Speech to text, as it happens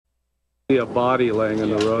A body laying in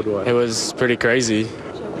the roadway. It was pretty crazy,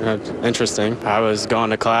 interesting. I was going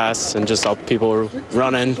to class and just saw people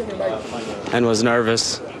running and was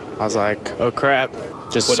nervous. I was like, oh crap.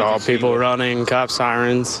 Just saw people running, cop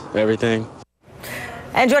sirens, everything.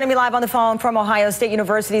 And joining me live on the phone from Ohio State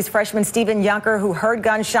University's freshman Stephen Yunker, who heard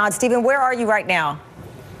gunshots. Stephen, where are you right now?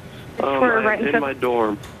 I'm in my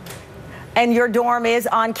dorm. And your dorm is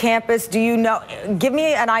on campus. Do you know, give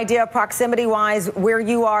me an idea proximity-wise where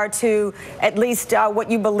you are to at least what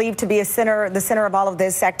you believe to be the center of all of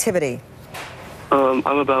this activity? I'm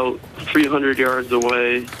about 300 yards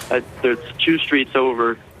away. There's 2 streets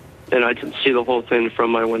over, and I can see the whole thing from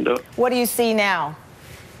my window. What do you see now?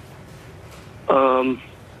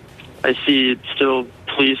 I see still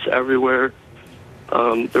police everywhere.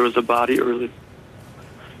 There was a body earlier.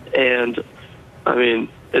 And, I mean,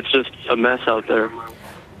 it's just a mess out there.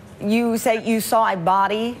 You say you saw a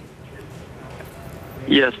body?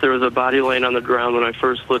 Yes, there was a body laying on the ground when I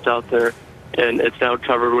first looked out there, and it's now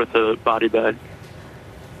covered with a body bag.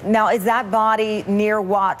 Now, is that body near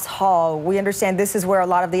Watts Hall? We understand this is where a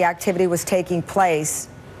lot of the activity was taking place.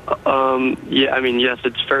 Yeah, I mean, yes,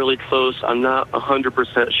 it's fairly close. I'm not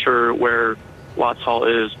 100% sure where Watts Hall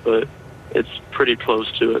is, but it's pretty close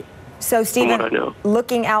to it. So, Stephen,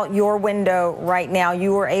 looking out your window right now,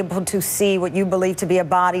 you were able to see what you believe to be a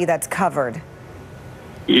body that's covered?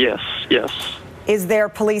 Yes, yes. Is there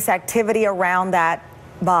police activity around that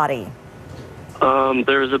body?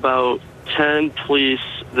 There's about 10 police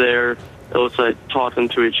there. It looks like talking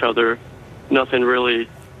to each other. Nothing really.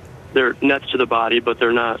 They're next to the body, but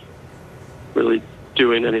they're not really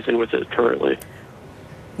doing anything with it currently.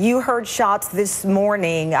 You heard shots this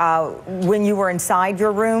morning when you were inside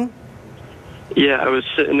your room? Yeah, I was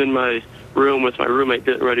sitting in my room with my roommate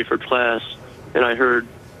getting ready for class, and I heard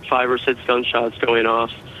 5 or 6 gunshots going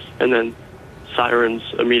off, and then sirens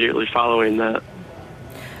immediately following that.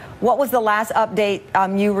 What was the last update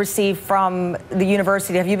you received from the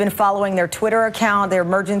university? Have you been following their Twitter account, their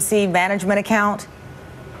emergency management account?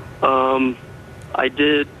 I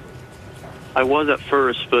did. I was at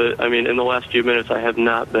first, but I mean, in the last few minutes, I have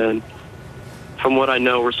not been. From what I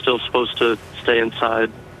know, we're still supposed to stay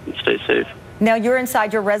inside and stay safe. Now, you're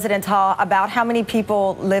inside your residence hall. About how many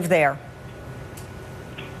people live there?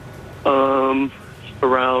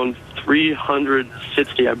 Around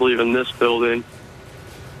 360, I believe, in this building.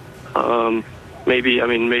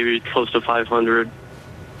 Maybe close to 500.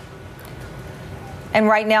 And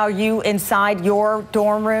right now, are you inside your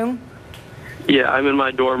dorm room? Yeah, I'm in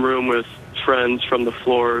my dorm room with friends from the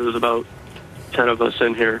floor. There's about 10 of us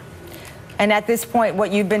in here. And at this point,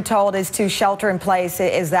 what you've been told is to shelter in place.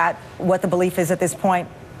 Is that what the belief is at this point?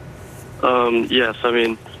 Yes. I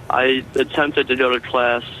mean, I attempted to go to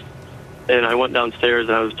class, and I went downstairs,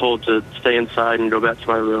 and I was told to stay inside and go back to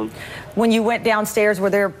my room. When you went downstairs, were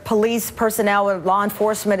there police personnel or law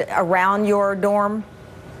enforcement around your dorm?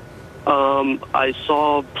 I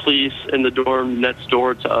saw police in the dorm next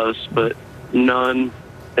door to us, but none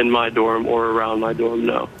in my dorm or around my dorm,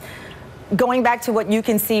 no. Going back to what you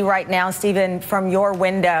can see right now, Stephen, from your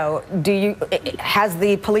window, has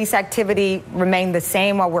the police activity remained the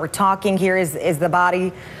same while we're talking here? Is the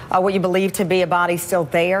body, what you believe to be a body, still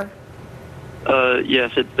there?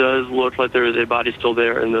 Yes, it does look like there is a body still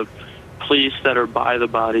there, and the police that are by the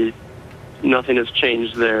body, nothing has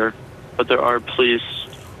changed there, but there are police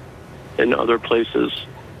in other places.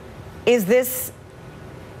 Is this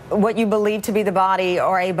what you believe to be the body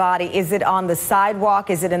or a body? Is it on the sidewalk?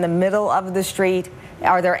 Is it in the middle of the street?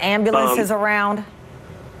 Are there ambulances around?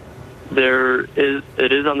 It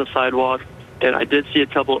is on the sidewalk, and I did see a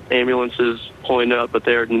couple ambulances pulling up, but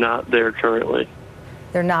they're not there currently.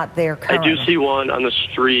 They're not there currently. I do see one on the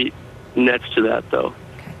street next to that, though.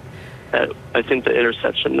 Okay. At, I think, the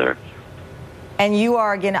intersection there. And you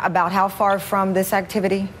are, again, about how far from this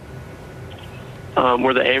activity?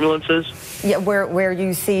 Where the ambulances? Yeah, where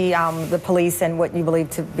you see the police and what you believe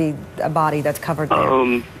to be a body that's covered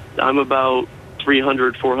there. I'm about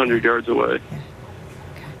 300, 400 yards away. Yeah. Okay.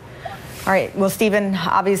 All right. Well, Stephen,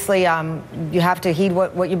 obviously you have to heed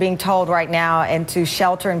what you're being told right now and to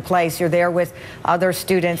shelter in place. You're there with other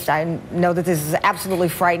students. I know that this is absolutely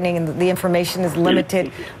frightening and the information is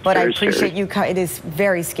limited, but I appreciate you. It is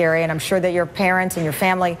very scary, and I'm sure that your parents and your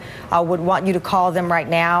family would want you to call them right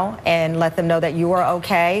now and let them know that you are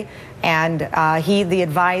okay and heed the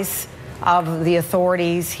advice of the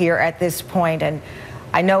authorities here at this point. And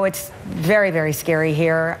I know it's very, very scary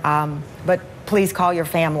here, but please call your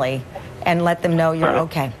family and let them know you're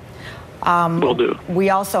okay. Will do.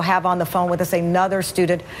 We also have on the phone with us another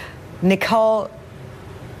student, Nicole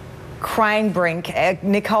Kreinbrink.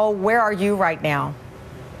 Nicole, where are you right now?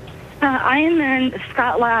 I am in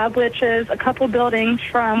Scott Lab, which is a couple buildings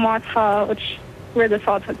from Watts Hall, where this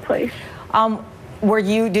all took place.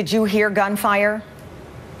 Did you hear gunfire?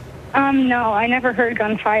 No, I never heard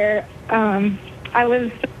gunfire. I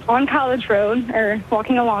was on College Road, or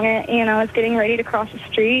walking along it, and I was getting ready to cross the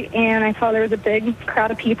street, and I saw there was a big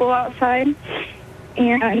crowd of people outside.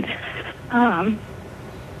 And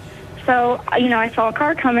so, I saw a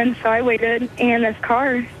car coming, so I waited, and this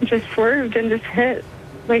car just swerved and just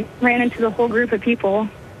ran into the whole group of people,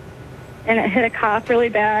 and it hit a cop really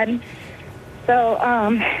bad. So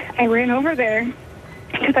I ran over there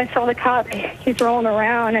because I saw the cop. He's rolling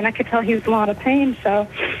around, and I could tell he was in a lot of pain. So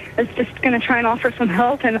I was just going to try and offer some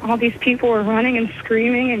help, and all these people were running and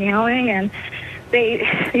screaming and yelling, and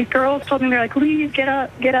these girls told me, they're like, "Please get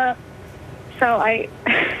up, get up." So I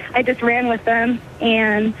just ran with them,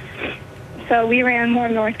 and so we ran more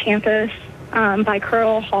north campus by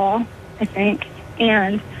Curl Hall, I think.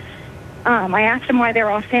 And I asked them why they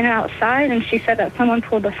were all standing outside, and she said that someone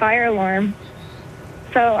pulled the fire alarm.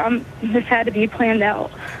 So this had to be planned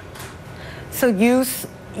out. So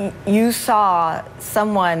you saw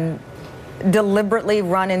someone deliberately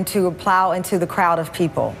plow into the crowd of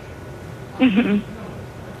people? Mm-hmm.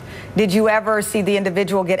 Did you ever see the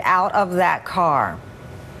individual get out of that car?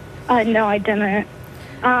 No, I didn't.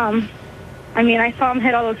 I saw him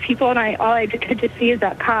hit all those people, and all I could just see is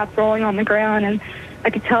that cop rolling on the ground, and I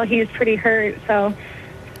could tell he was pretty hurt. So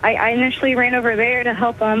I initially ran over there to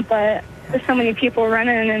help him, but there's so many people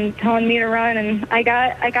running and telling me to run, and I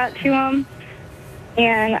got to him,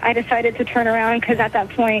 and I decided to turn around because at that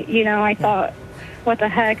point, I thought, what the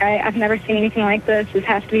heck? I've never seen anything like this. This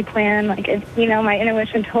has to be planned. My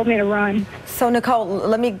intuition told me to run. So Nicole,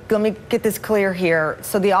 let me get this clear here.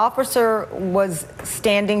 So the officer was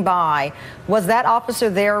standing by. Was that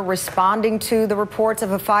officer there responding to the reports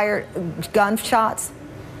of gunshots?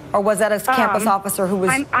 Or was that a campus officer who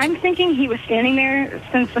was... I'm thinking he was standing there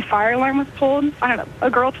since the fire alarm was pulled. I don't know. A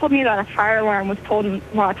girl told me that a fire alarm was pulled in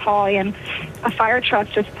Watts Hall, and a fire truck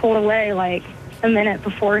just pulled away like a minute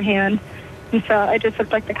beforehand. And so it just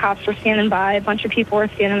looked like the cops were standing by. A bunch of people were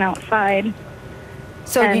standing outside.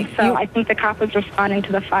 So I think the cop was responding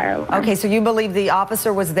to the fire alarm. Okay, so you believe the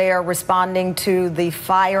officer was there responding to the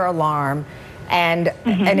fire alarm, and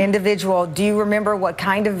an individual, do you remember what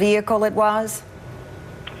kind of vehicle it was?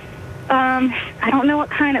 I don't know what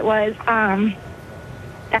kind it was.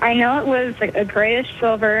 I know it was like a grayish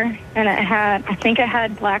silver, and I think it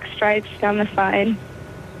had black stripes down the side.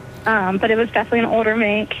 But it was definitely an older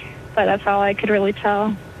make, but that's all I could really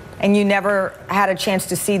tell. And you never had a chance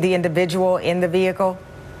to see the individual in the vehicle?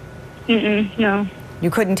 No. You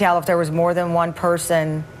couldn't tell if there was more than one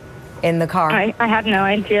person in the car? I have no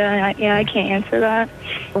idea. I can't answer that.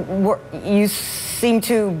 You seem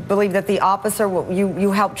to believe that the officer,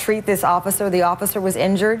 you helped treat this officer, the officer was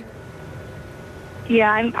injured?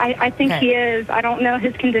 Yeah, I think he is. I don't know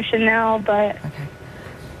his condition now, but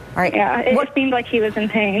all right. Yeah, it seemed like he was in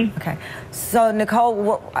pain. Okay. So,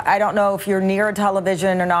 Nicole, I don't know if you're near a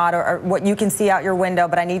television or not, or what you can see out your window,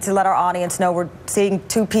 but I need to let our audience know we're seeing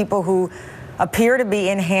two people who appear to be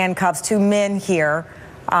in handcuffs, two men here,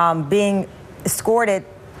 being escorted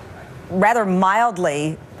rather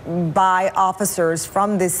mildly by officers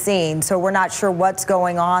from this scene. So we're not sure what's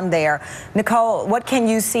going on there. Nicole, what can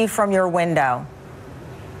you see from your window?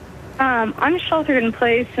 I'm sheltered in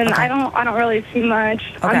place, and I don't really see much.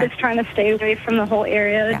 I'm just trying to stay away from the whole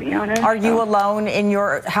area, to be honest. Are you alone in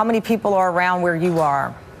how many people are around where you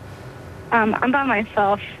are? I'm by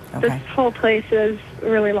myself. This whole place is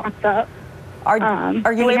really locked up.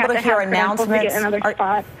 Are you able to hear announcements? To get another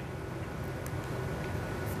spot.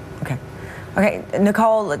 Okay,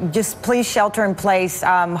 Nicole, just please shelter in place.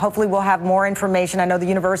 Hopefully we'll have more information. I know the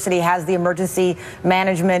university has the emergency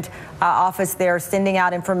management office there sending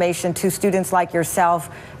out information to students like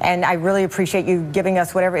yourself, and I really appreciate you giving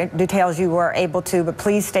us whatever details you were able to, but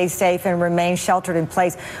please stay safe and remain sheltered in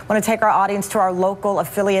place. I want to take our audience to our local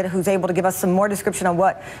affiliate who's able to give us some more description on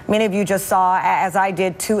what many of you just saw, as I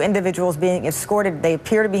did, two individuals being escorted. They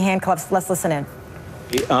appear to be handcuffed. Let's listen in.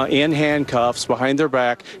 In handcuffs behind their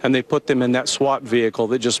back, and they put them in that SWAT vehicle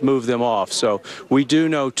that just moved them off. So we do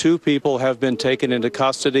know two people have been taken into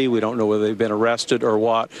custody. We don't know whether they've been arrested or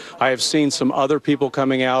what. I have seen some other people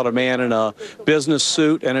coming out, a man in a business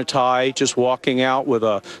suit and a tie just walking out with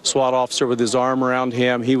a SWAT officer with his arm around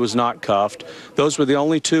him. He was not cuffed. Those were the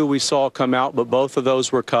only two we saw come out, but both of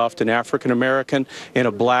those were cuffed, an African-American in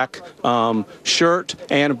a black shirt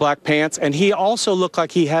and black pants. And he also looked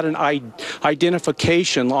like he had an identification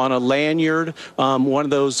identification on a lanyard, one of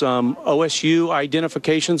those OSU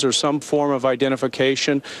identifications or some form of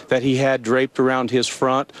identification that he had draped around his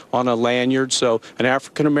front on a lanyard. So an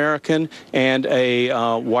African-American and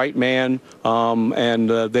a white man, and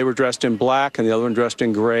they were dressed in black, and the other one dressed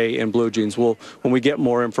in gray and blue jeans. When we get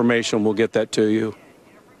more information, we'll get that to you.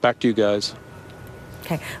 Back to you guys.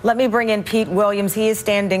 Okay, let me bring in Pete Williams. He is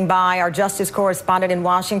standing by, our justice correspondent in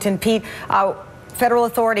Washington. Pete, federal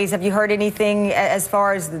authorities, have you heard anything as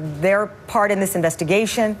far as their part in this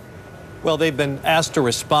investigation? Well, they've been asked to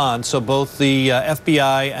respond, so both the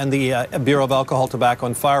FBI and the Bureau of Alcohol, Tobacco,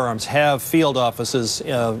 and Firearms have field offices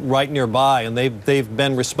right nearby, and they've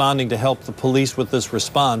been responding to help the police with this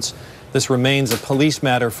response. This remains a police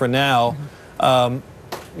matter for now.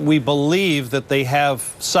 We believe that they have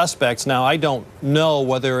suspects. Now, I don't know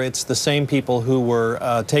whether it's the same people who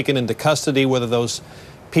were taken into custody, whether those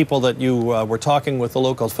people that you were talking with the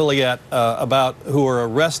local affiliate about who were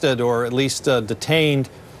arrested or at least detained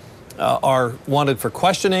are wanted for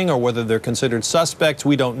questioning, or whether they're considered suspects.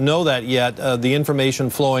 We don't know that yet. The information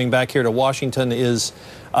flowing back here to Washington is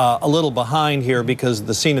a little behind here because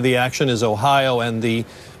the scene of the action is Ohio, and the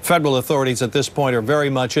federal authorities at this point are very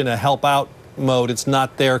much in a help out mode. It's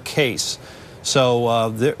not their case.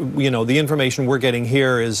 So, the information we're getting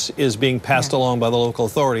here is being passed along by the local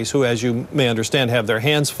authorities, who, as you may understand, have their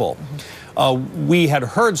hands full. We had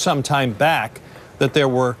heard some time back that there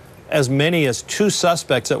were as many as 2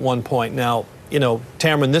 suspects at one point. Now,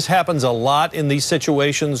 Tamron, this happens a lot in these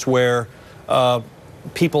situations where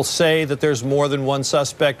people say that there's more than one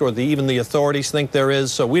suspect, or even the authorities think there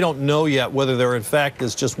is. So we don't know yet whether there in fact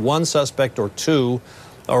is just one suspect or 2,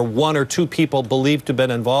 or 1 or 2 people believed to have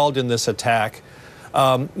been involved in this attack.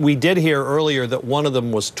 We did hear earlier that one of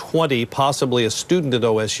them was 20, possibly a student at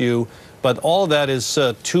OSU, but all of that is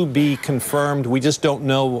to be confirmed. We just don't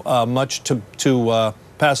know much to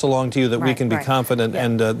pass along to you that we can be confident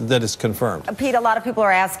and that is confirmed. Pete, a lot of people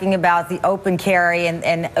are asking about the open carry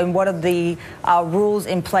and what are the rules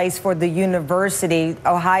in place for the university.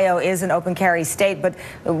 Ohio is an open carry state, but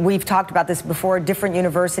we've talked about this before. Different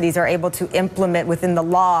universities are able to implement within the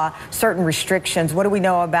law certain restrictions. What do we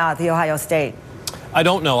know about the Ohio state? I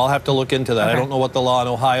don't know. I'll have to look into that. I don't know what the law in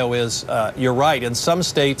Ohio is. You're right. In some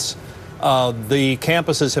states, the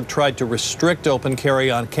campuses have tried to restrict open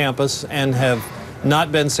carry on campus and have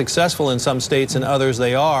not been successful in some states. In others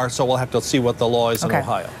they are, so we'll have to see what the law is in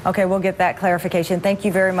Ohio. Okay, we'll get that clarification. Thank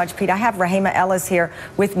you very much, Pete. I have Rahima Ellis here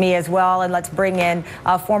with me as well, and let's bring in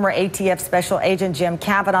former ATF Special Agent Jim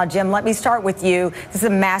Kavanaugh. Jim, let me start with you. This is a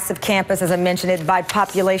massive campus, as I mentioned it, by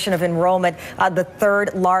population of enrollment, the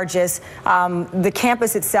 3rd largest. The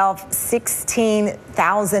campus itself,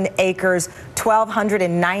 16,000 acres,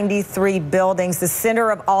 1,293 buildings. The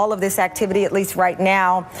center of all of this activity, at least right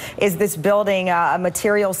now, is this building, a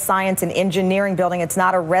materials science and engineering building. It's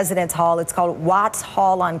not a residence hall. It's called Watts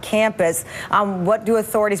Hall on campus. What do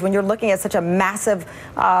authorities, when you're looking at such a massive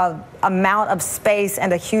amount of space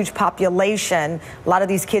and a huge population, a lot of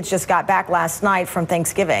these kids just got back last night from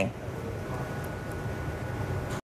Thanksgiving?